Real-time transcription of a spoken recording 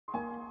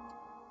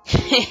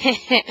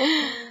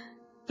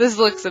This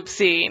looks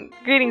obscene.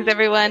 Greetings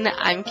everyone,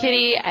 I'm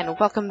Kitty, and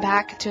welcome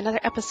back to another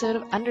episode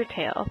of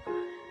Undertale.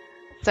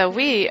 So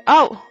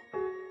oh!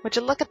 Would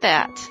you look at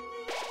that?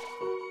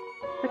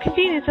 The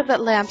convenience of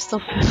that lamp still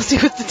fills you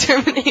with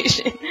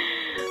determination.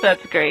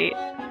 That's great.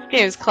 This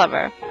game is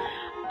clever.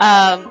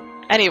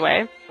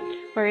 Anyway,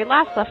 where we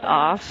last left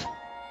off,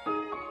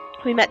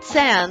 we met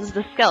Sans,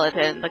 the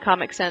skeleton, the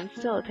comic Sans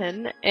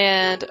skeleton,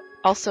 and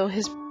also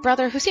his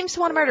brother who seems to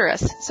want to murder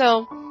us.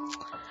 So,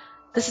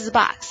 this is a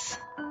box.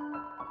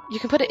 You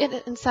can put it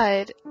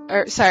inside,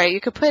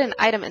 you could put an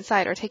item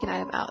inside or take an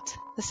item out.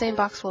 The same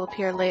box will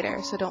appear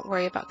later, so don't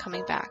worry about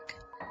coming back.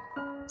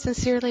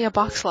 Sincerely, a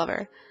box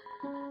lover.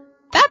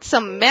 That's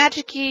some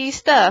magic-y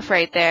stuff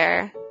right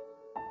there.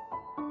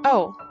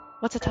 Oh,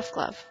 what's a tough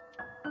glove?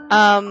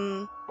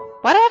 Why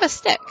do I have a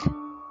stick?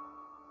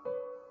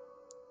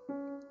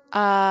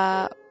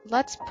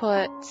 Let's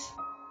put...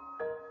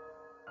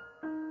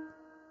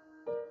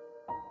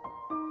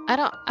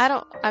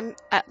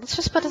 let's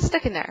just put a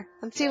stick in there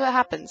and see what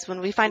happens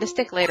when we find a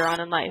stick later on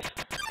in life.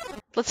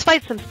 Let's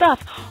fight some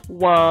stuff.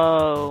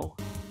 Whoa.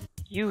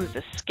 You's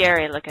a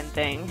scary looking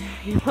thing.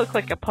 You look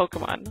like a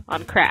Pokemon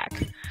on crack.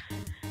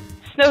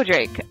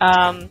 Snowdrake.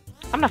 I'm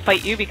gonna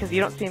fight you because you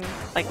don't seem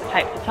like the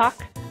type to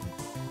talk.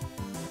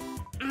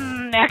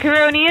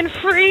 Macaroni and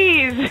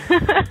freeze!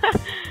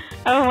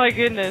 Oh my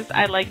goodness,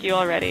 I like you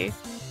already.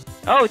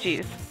 Oh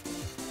jeez.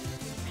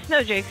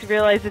 Snowdrake's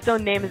realized its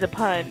own name is a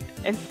pun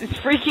and is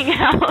freaking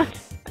out.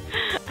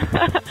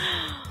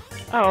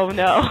 Oh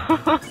no.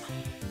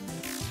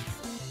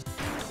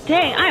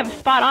 Dang, I am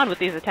spot on with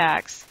these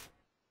attacks.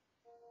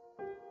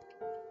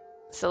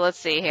 So let's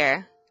see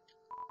here.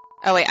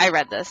 Oh wait, I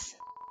read this.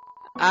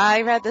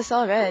 I read this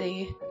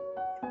already.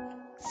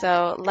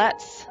 So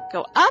let's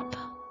go up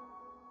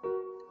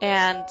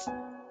and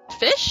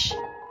fish,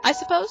 I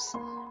suppose.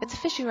 It's a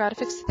fishing rod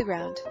affixed to the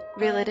ground.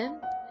 Reel it in.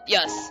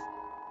 Yes.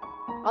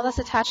 All that's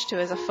attached to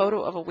is a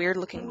photo of a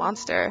weird-looking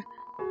monster.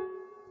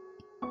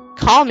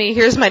 Call me,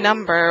 here's my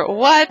number.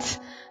 What?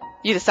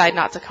 You decide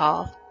not to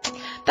call.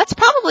 That's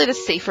probably the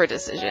safer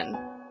decision.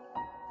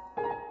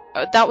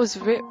 That was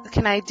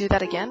can I do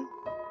that again?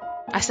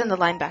 I send the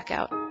line back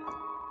out.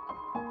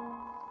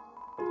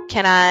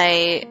 Can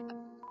I...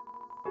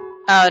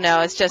 Oh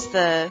no, it's just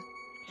the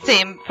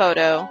same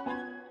photo.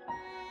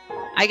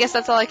 I guess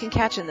that's all I can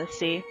catch in this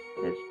sea,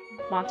 is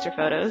monster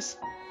photos.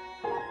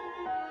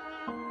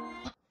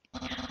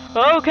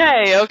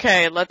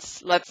 Okay,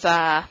 let's, can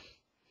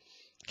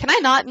I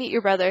not meet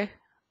your brother?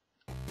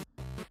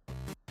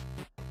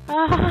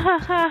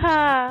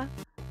 Stop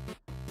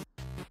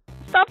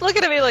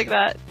looking at me like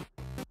that.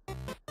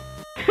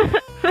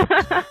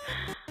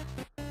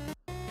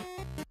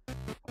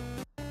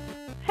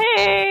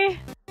 Hey!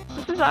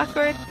 This is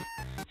awkward.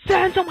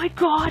 Sans, oh my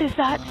god, is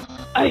that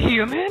a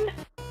human?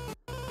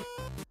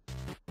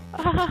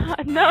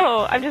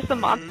 No, I'm just a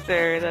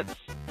monster that's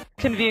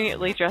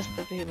conveniently dressed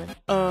as a human.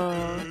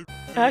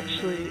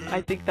 Actually,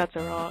 I think that's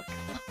a rock.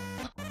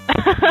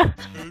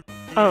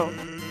 Oh.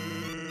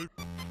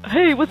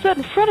 Hey, what's that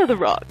in front of the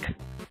rock?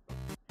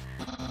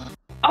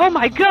 Oh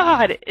my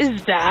god,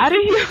 is that a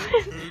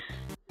human?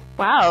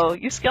 Wow,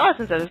 you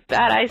skeletons have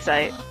bad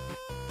eyesight.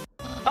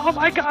 Oh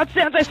my god,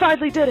 Sans, I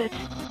finally did it!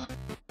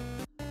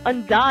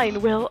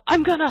 Undyne will,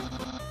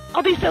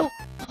 I'll be so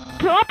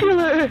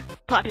popular!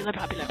 Popular.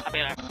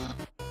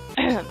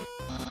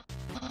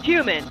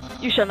 Human,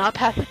 you shall not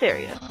pass this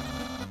area.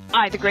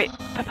 I, the great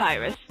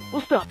Papyrus,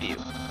 will stop you.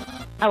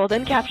 I will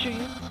then capture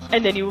you,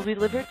 and then you will be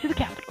delivered to the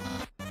capital.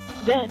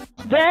 Then...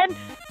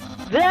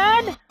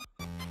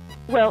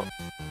 Well,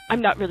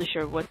 I'm not really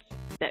sure what's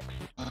next.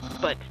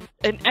 But,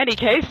 in any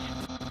case,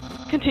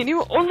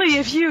 continue only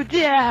if you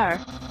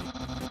dare!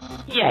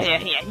 Yeah.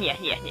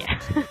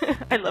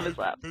 I love his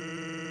laugh.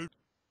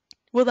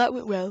 Well, that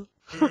went well.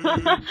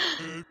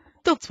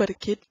 Don't sweat it,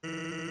 kid.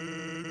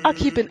 I'll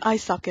keep an eye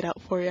socket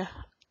out for you.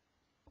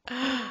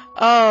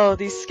 Oh,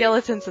 these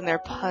skeletons and their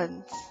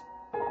puns.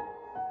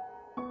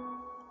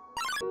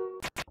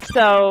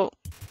 So,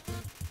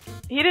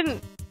 he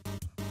didn't...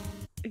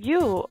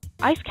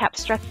 Ice Cap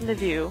struts into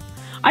view.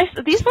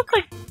 These look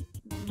like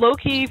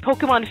low-key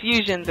Pokemon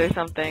fusions or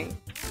something.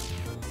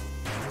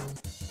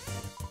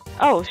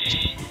 Oh,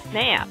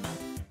 snap.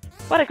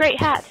 What a great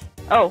hat.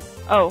 Oh,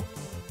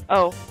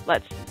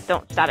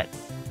 don't, stop it.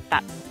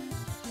 Stop.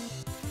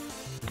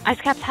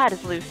 Ice Cap's hat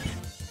is loose.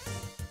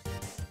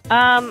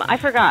 I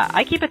forgot.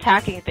 I keep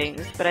attacking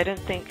things, but I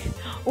didn't think...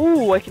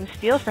 Ooh, I can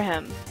steal for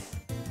him.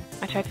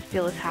 I tried to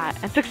steal his hat,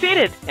 and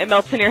succeeded! It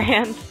melts in your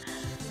hands.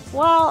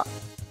 Well,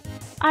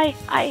 Ice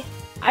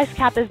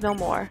Cap is no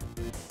more.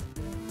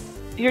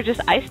 You're just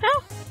ice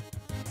now?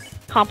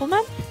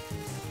 Compliments?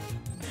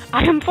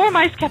 I inform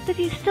Ice Cap that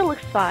he still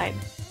looks fine,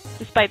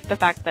 despite the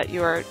fact that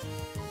you are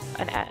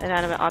an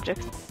inanimate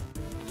object.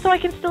 So I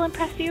can still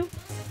impress you?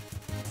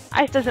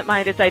 Ice doesn't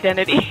mind its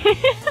identity.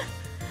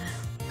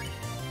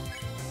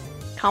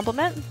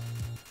 Compliment?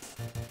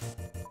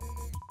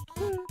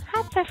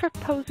 Hats are for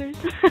posers.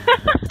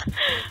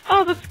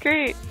 Oh, that's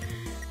great.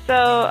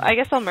 So, I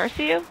guess I'll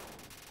mercy you?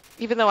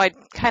 Even though I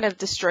kind of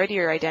destroyed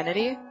your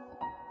identity?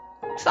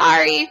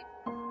 Sorry!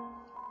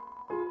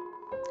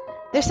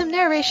 There's some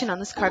narration on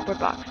this cardboard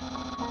box.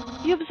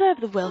 You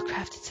observe the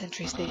well-crafted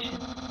sentry station.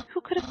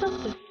 Who could have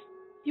done this?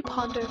 You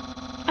ponder.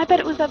 I bet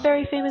it was that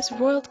very famous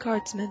Royal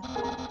Guardsman.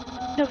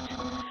 Note,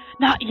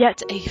 not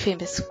yet a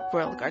famous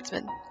Royal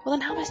Guardsman. Well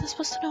then how am I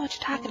supposed to know what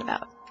you're talking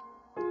about?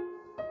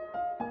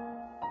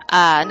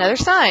 Another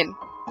sign.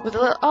 With a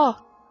little, oh.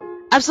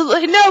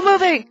 Absolutely no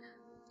moving!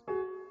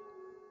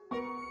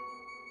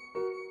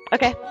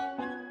 Okay.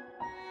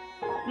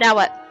 Now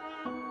what?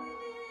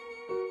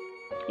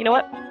 You know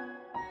what?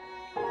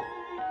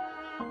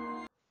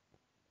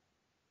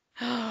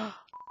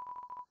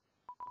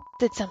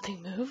 Did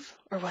something move,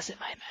 or was it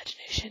my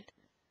imagination?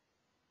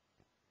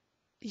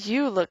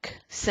 You look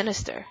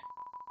sinister.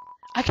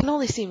 I can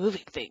only see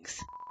moving things.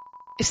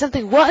 If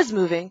something was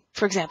moving,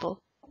 for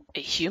example,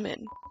 a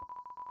human,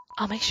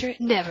 I'll make sure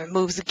it never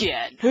moves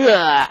again.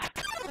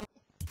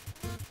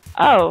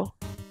 Oh.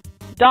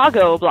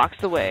 Doggo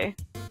blocks the way.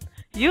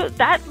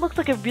 That looks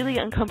like a really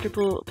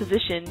uncomfortable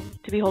position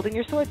to be holding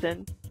your swords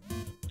in.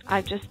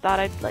 I just thought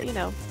I'd let you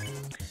know.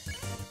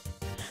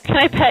 Can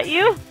I pet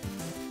you?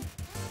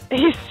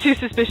 He's too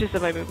suspicious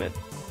of my movements.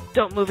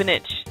 Don't move an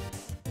inch.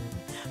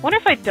 Wonder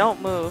if I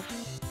don't move.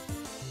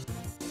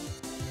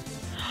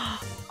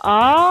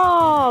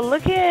 Oh,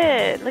 look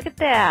at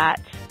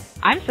that.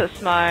 I'm so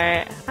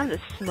smart. I'm the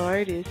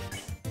smartest.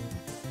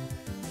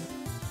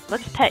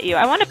 Let's pet you.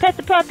 I want to pet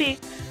the puppy.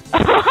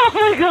 Oh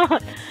my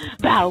god.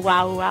 Bow,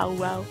 wow, wow,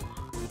 wow.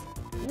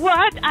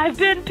 What? I've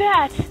been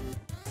pet.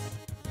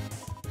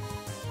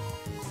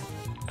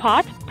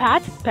 Pot,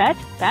 pat, pet,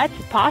 pet,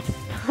 pot.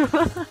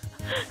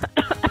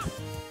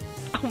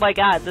 Oh my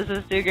god, this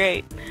is too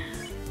great.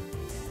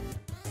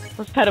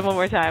 Let's pet him one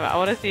more time. I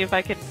want to see if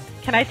I can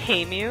I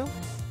tame you?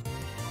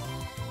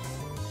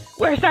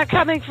 Where's that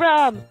coming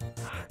from?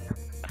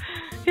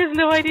 He has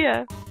no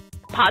idea.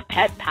 Pot,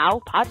 pet, pow,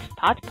 pot,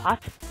 pot,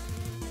 pot.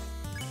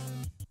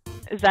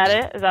 Is that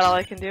it? Is that all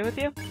I can do with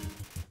you?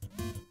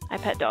 I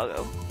pet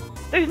doggo.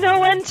 There's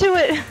no end to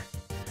it!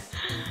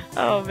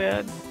 Oh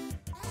man.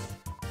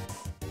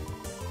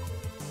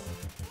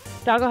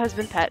 Doggo has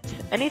been pet.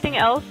 Anything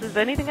else? Is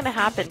anything gonna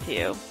happen to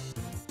you?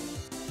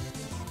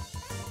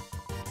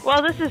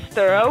 Well, this is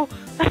thorough.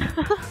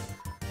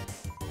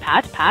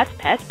 Pat, pat,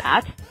 pet,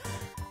 pat.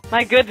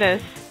 My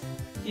goodness.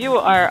 You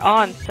are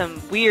on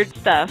some weird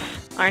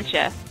stuff, aren't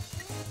you?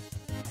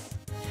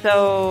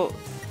 So,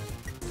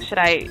 should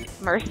I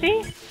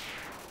mercy?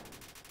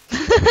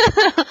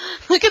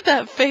 Look at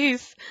that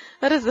face.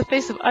 That is the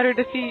face of utter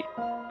defeat.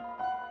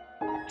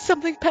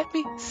 Something pet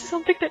me.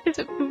 Something that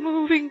isn't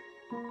moving.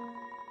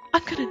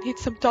 I'm gonna need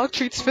some dog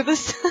treats for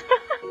this.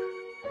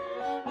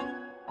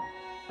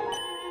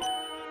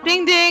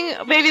 Ding ding!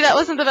 Maybe that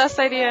wasn't the best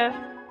idea.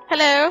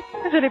 Hello?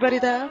 Is anybody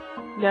there?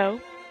 No.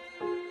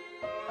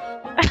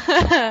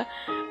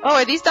 Oh,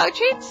 are these dog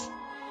treats?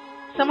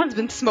 Someone's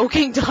been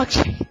smoking dog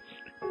treats.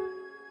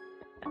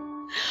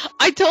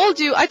 I told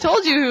you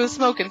he was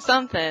smoking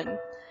something.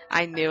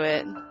 I knew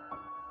it.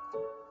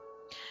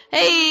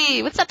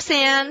 Hey, what's up,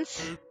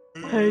 Sans?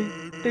 Hey,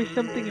 there's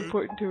something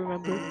important to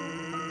remember.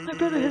 My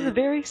brother has a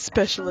very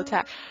special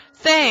attack.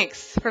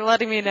 Thanks for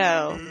letting me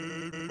know.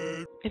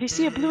 If you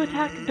see a blue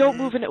attack, don't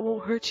move and it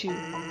won't hurt you.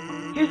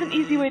 Here's an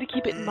easy way to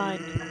keep it in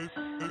mind.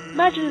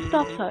 Imagine a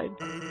stop sign.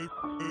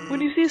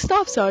 When you see a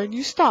stop sign,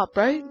 you stop,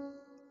 right?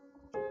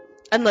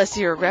 Unless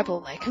you're a rebel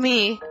like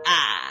me.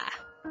 Ah.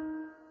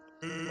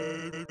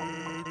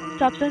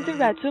 Stop signs are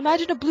red, so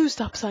imagine a blue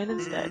stop sign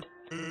instead.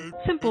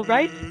 Simple,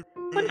 right?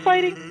 When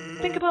fighting,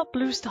 think about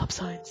blue stop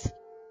signs.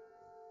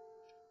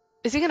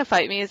 Is he gonna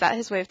fight me? Is that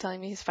his way of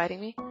telling me he's fighting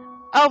me?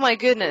 Oh my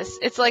goodness,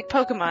 it's like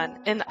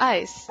Pokemon in the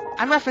ice.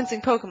 I'm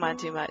referencing Pokemon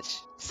too much.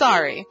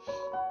 Sorry.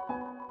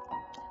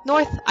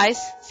 North,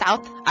 ice.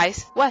 South,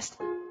 ice. West,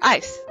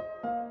 ice.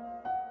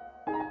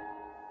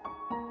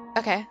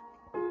 Okay.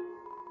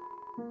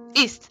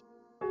 East.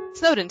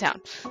 Snowden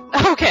Town.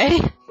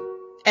 Okay.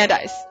 And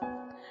ice.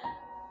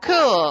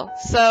 Cool.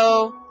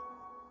 So,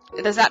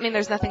 does that mean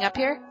there's nothing up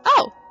here?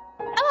 Oh!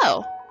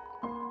 Hello!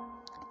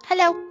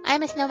 Hello, I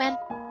am a snowman.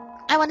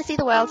 I want to see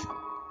the world,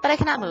 but I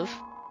cannot move.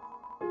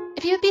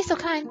 If you would be so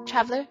kind,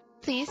 traveler,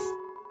 please,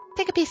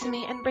 take a piece of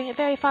me and bring it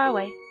very far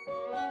away.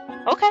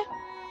 Okay.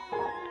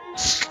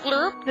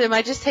 Slurp. Am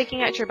I just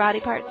taking out your body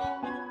parts?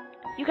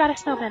 You got a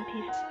snowman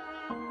piece.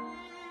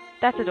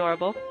 That's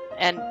adorable.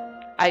 And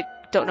I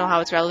don't know how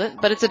it's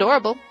relevant, but it's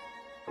adorable.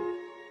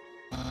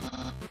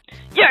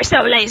 You're so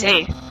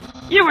lazy!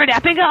 You were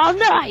napping all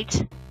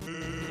night!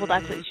 Well,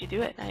 that's what you should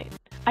do at night.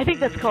 I think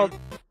that's called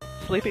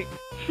sleeping.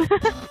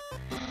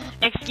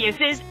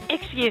 Excuses,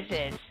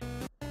 excuses.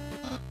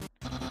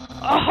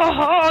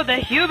 Oh, the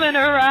human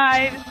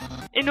arrives!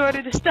 In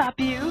order to stop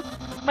you,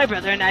 my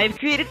brother and I have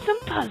created some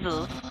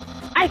puzzles.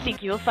 I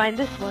think you'll find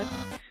this one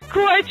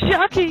quite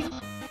shocking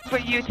for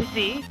you to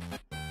see.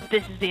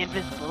 This is the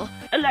invisible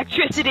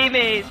electricity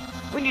maze.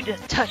 When you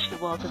just touch the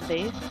walls of the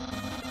maze,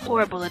 the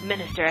orb will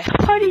administer a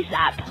party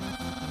zap.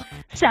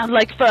 Sound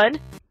like fun?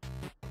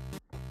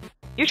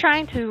 You're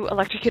trying to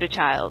electrocute a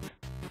child.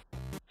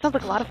 Sounds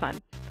like a lot of fun.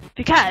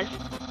 Because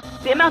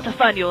the amount of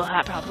fun you'll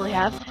probably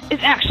have is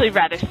actually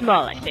rather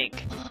small, I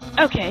think.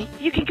 Okay,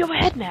 you can go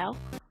ahead now.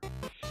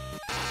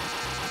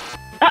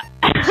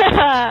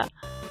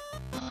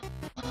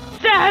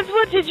 Sans,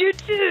 what did you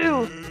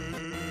do?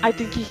 I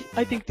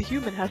think the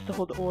human has to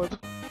hold the orb.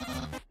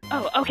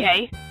 Oh,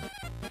 okay.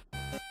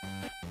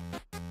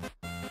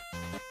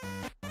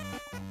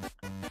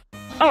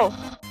 Oh,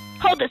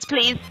 hold this,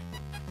 please.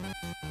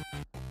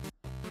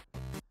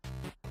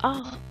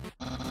 Oh.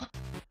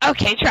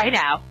 Okay, try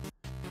now.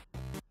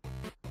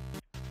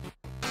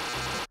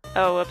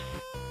 Oh, whoops.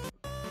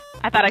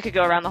 I thought I could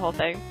go around the whole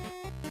thing.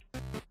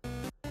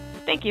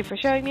 Thank you for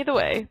showing me the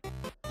way.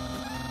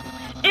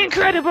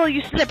 Incredible,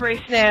 you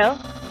slippery snail!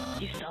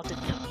 You solved it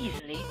so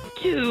easily.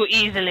 Too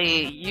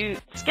easily!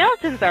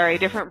 Skeletons are a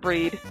different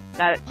breed.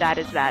 That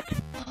is that.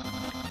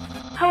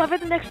 However,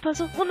 the next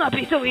puzzle will not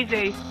be so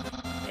easy.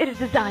 It is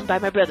designed by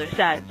my brother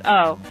Sans.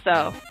 Oh,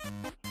 so,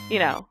 you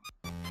know.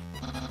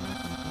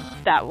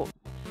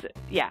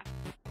 Yeah.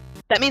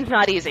 That means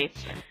not easy.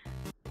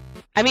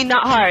 I mean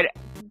not hard.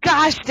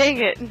 Gosh dang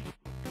it!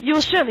 You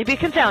will surely be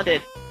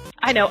confounded.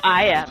 I know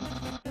I am.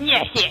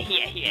 Yeah.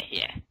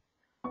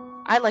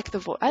 I like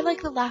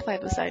the laugh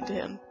I've assigned to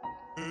him.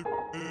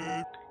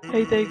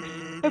 Hey, thanks.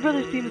 My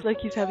brother seems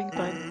like he's having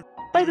fun.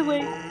 By the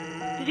way,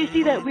 did you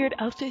see that weird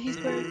outfit he's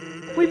wearing?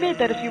 We made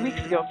that a few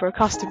weeks ago for a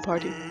costume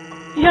party.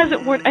 He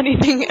hasn't worn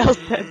anything else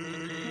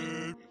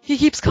since. He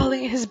keeps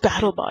calling it his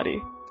battle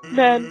body.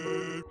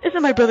 Man,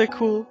 isn't my brother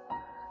cool?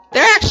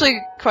 They're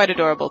actually quite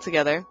adorable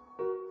together.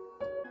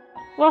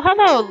 Well,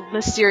 hello,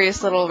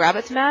 mysterious little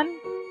rabbit man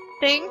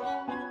thing.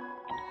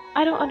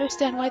 I don't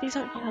understand why these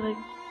aren't selling.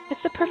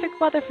 It's the perfect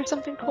weather for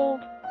something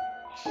cold.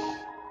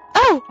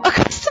 Oh, a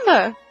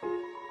customer!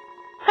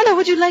 Hello,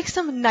 would you like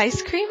some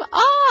ice cream?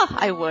 Ah,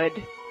 I would.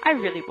 I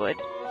really would.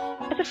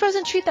 It's a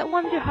frozen treat that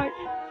warms your heart.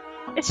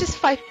 It's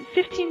just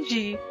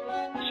 15G.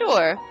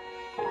 Sure.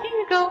 Here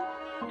you go.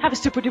 Have a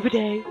super duper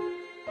day.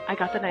 I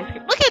got the ice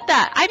cream. Look at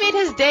that! I made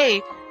his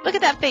day! Look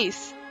at that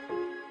face!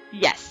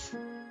 Yes,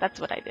 that's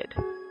what I did.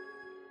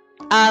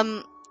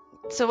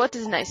 So what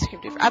does an ice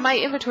cream do for— my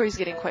inventory's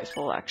getting quite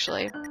full,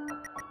 actually.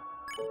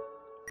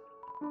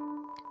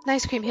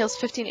 Nice cream heals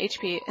 15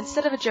 HP.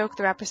 Instead of a joke,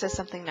 the rapper says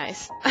something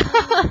nice.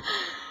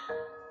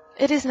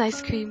 It is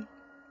nice cream.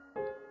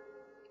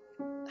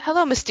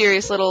 Hello,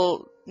 mysterious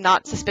little,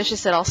 not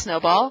suspicious at all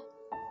snowball.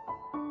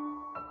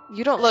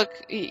 You don't look—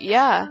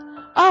 yeah.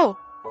 Oh!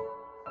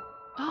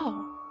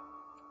 Oh.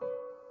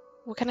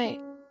 What can I—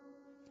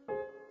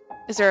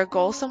 is there a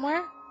goal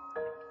somewhere?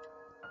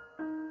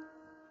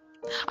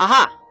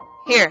 Aha!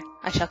 Here,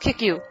 I shall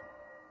kick you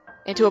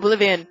into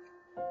oblivion.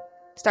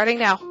 Starting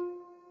now.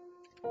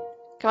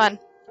 Come on.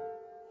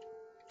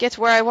 Get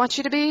where I want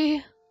you to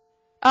be.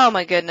 Oh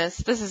my goodness,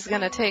 this is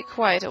gonna take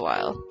quite a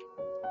while.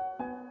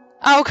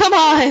 Oh, come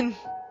on!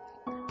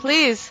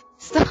 Please,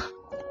 stop.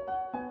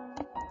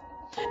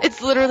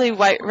 It's literally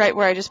right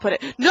where I just put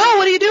it. No,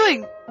 what are you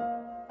doing?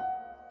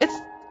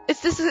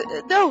 It's this—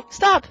 no,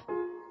 stop!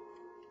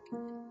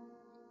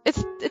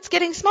 It's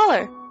getting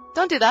smaller.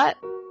 Don't do that.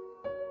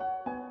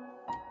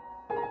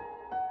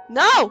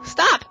 No!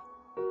 Stop!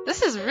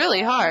 This is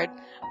really hard.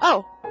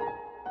 Oh.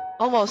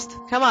 Almost.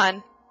 Come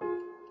on.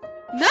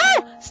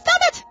 No!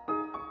 Stop it!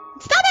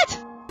 Stop it!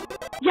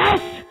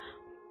 Yes!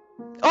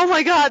 Oh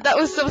my god, that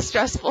was so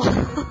stressful.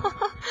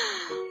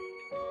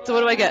 So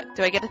what do I get?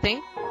 Do I get a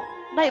thing?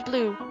 Light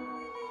blue.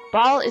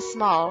 Ball is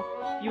small.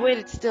 You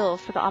waited still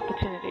for the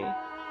opportunity.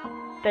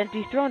 Then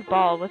dethroned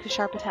ball with a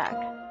sharp attack.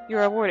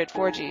 You're awarded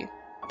 4G.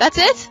 That's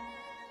it?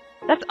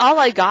 That's all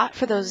I got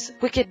for those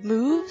wicked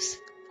moves?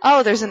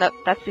 Oh, there's enough.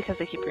 That's because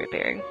they keep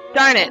reappearing.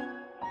 Darn it!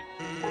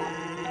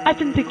 I've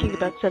been thinking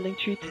about selling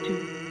treats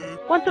too.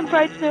 Want some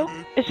fried snow?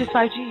 It's just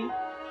 5G.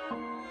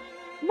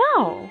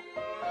 No.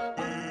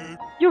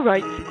 You're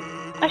right.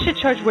 I should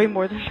charge way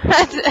more than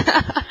that.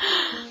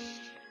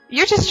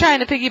 You're just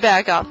trying to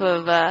piggyback off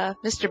of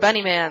Mr.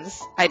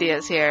 Bunnyman's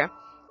ideas here.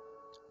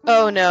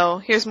 Oh no,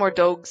 here's more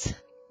dogs.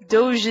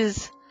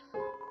 Doges.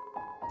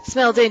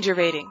 Smell danger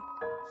rating.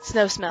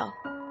 Snow smell.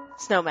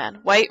 Snowman.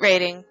 White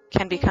rating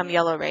can become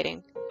yellow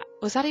rating.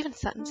 Was that even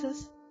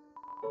sentences?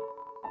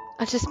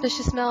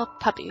 Unsuspicious smell,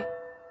 puppy.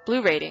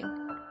 Blue rating.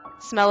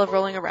 Smell of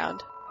rolling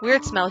around.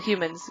 Weird smell,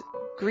 humans.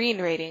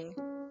 Green rating.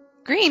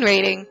 Green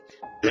rating?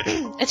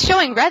 It's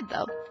showing red,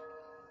 though.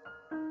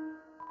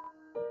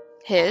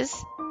 His.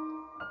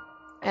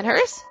 And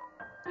hers?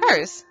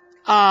 Hers.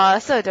 Aw,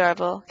 so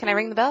adorable. Can I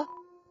ring the bell?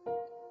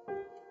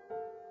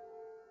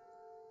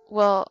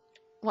 Well,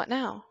 what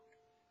now?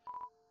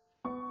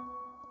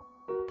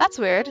 That's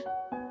weird.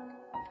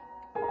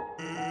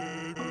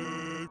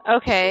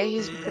 Okay,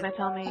 he's just gonna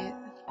tell me.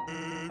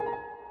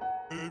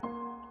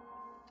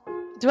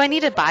 Do I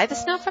need to buy the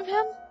snow from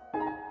him?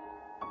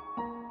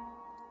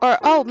 Or,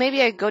 oh,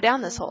 maybe I go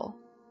down this hole.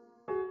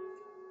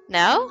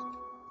 No?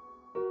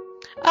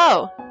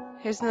 Oh,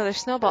 here's another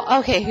snowball.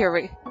 Okay, here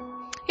we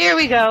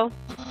go.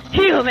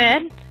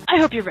 Human, I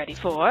hope you're ready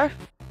for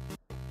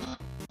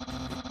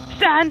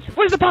Sans,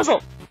 where's the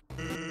puzzle?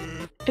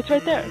 It's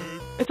right there.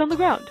 It's on the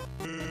ground.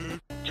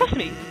 Trust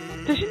me,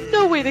 there's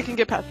no way they can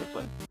get past this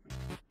one.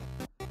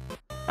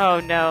 Oh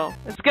no,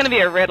 it's gonna be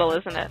a riddle,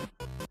 isn't it?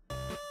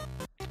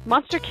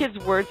 Monster Kids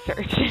word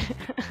search.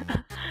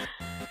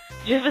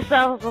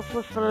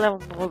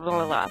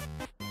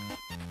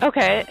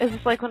 Okay, is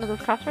this like one of those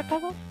crossword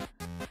puzzles?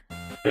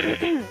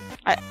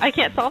 I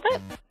can't solve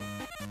it?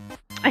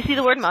 I see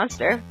the word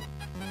monster.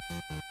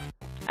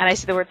 And I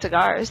see the word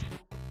cigars.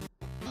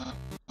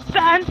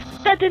 Sans,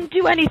 that didn't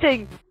do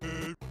anything!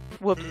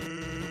 Whoops.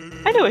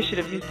 I know I should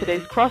have used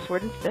today's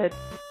crossword instead.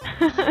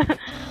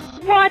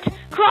 What?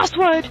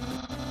 Crossword?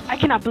 I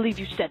cannot believe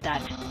you said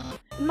that.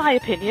 In my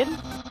opinion,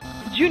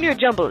 Junior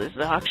Jumble is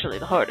actually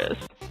the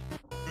hardest.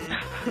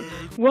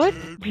 What?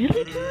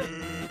 Really, dude?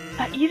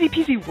 That easy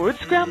peasy word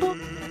scramble?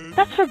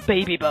 That's for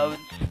baby bones.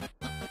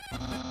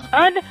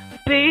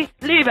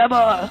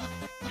 Unbelievable!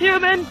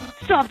 Human,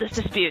 solve this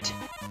dispute.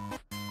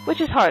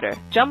 Which is harder,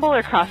 jumble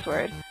or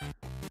crossword?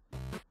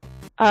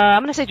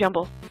 I'm gonna say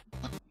jumble.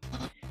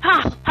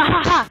 Ha! Ha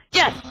ha ha!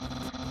 Yes!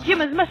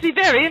 Humans must be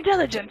very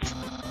intelligent!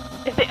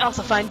 If they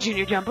also find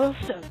Junior Jumble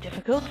so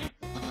difficult.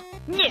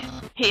 Yeah!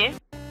 Here!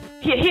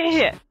 Here, here,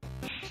 here!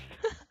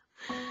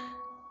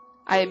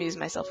 I amuse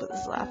myself with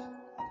this laugh.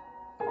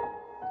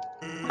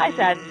 Hi,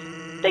 Sans.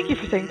 Thank you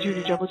for saying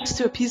Junior Jumble just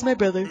to appease my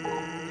brother.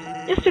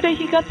 Yesterday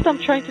he got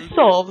stumped trying to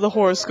solve the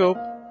horoscope.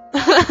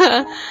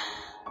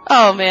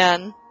 Oh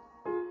man.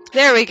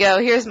 There we go,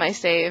 here's my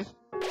save.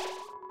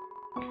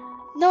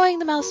 Knowing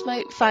the mouse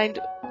might find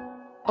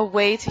a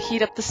way to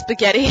heat up the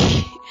spaghetti,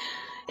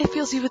 it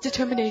fills you with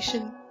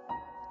determination.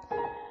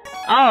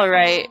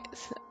 Alright,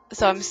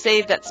 so I'm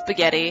saved at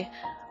spaghetti.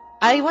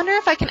 I wonder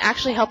if I can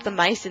actually help the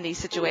mice in these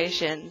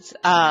situations.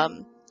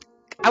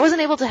 I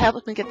wasn't able to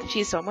help him get the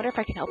cheese, so I wonder if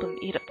I can help him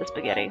eat up the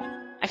spaghetti.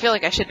 I feel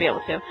like I should be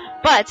able to.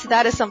 But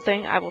that is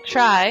something I will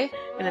try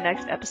in the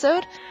next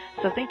episode.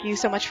 So thank you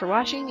so much for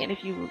watching, and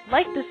if you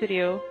liked this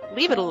video,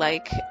 leave it a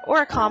like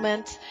or a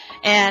comment,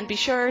 and be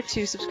sure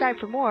to subscribe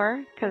for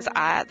more, because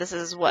this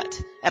is,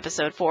 what,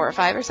 episode 4 or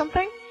 5 or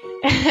something?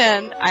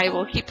 And I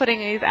will keep putting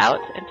these out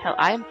until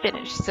I am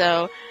finished.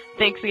 So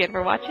thanks again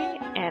for watching,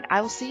 and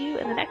I will see you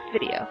in the next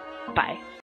video. Bye.